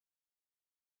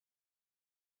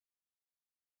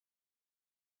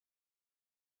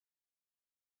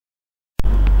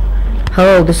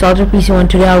Hello, this is Ultra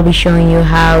PC1. Today I'll be showing you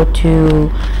how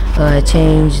to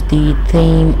change the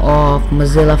theme of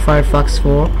Mozilla Firefox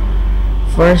 4.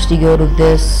 First, you go to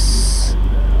this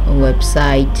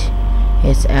website.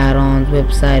 It's add-ons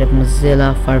website of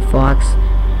Mozilla Firefox.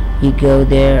 You go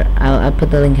there. I'll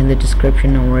put the link in the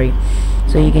description, don't worry.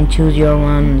 So you can choose your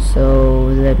one. So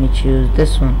let me choose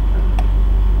this one.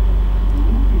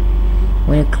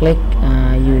 When you click,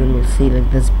 you will see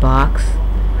like this box.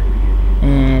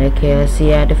 And okay, let's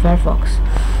see, add to Firefox.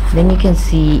 Then you can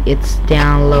see it's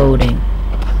downloading.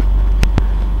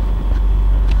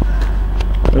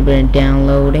 A little bit of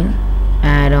downloading,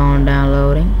 add-on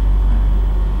downloading.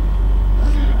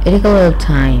 It takes a little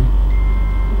time.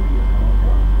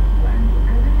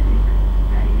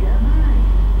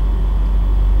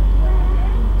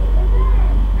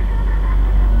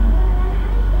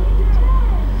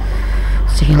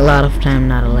 It's taking a lot of time,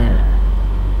 not a little.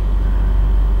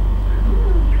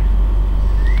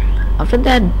 After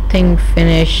that thing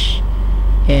finish,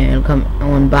 it'll come,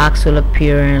 one box will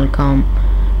appear and it'll come.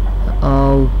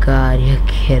 Oh god, you're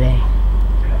kidding.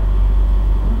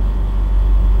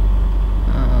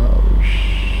 Oh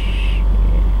shit.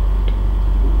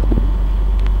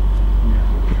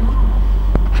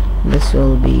 This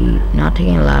will be not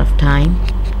taking a lot of time,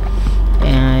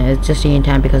 and it's just taking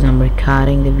time because I'm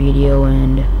recording the video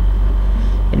and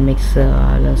it makes it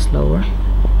a little slower.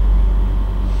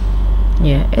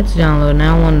 Yeah, it's downloaded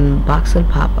now. One box will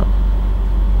pop up.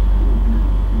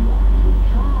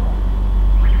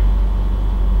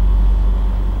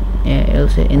 Yeah, it'll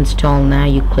say install now.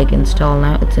 You click install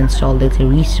now. It's installed. It's a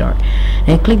restart,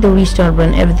 and click the restart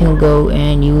button. Everything will go,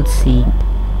 and you will see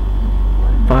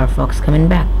Firefox coming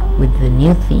back with the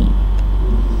new theme.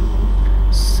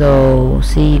 So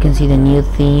see, you can see the new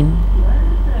theme.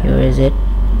 Here is it.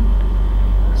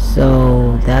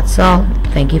 So that's all.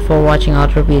 Thank you for watching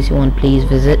Ultra PC1. Please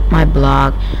visit my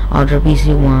blog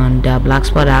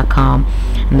ultrapc1.blogspot.com,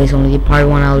 and this is only the part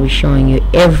 1. I'll be showing you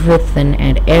everything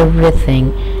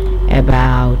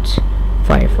about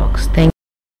Firefox. Thank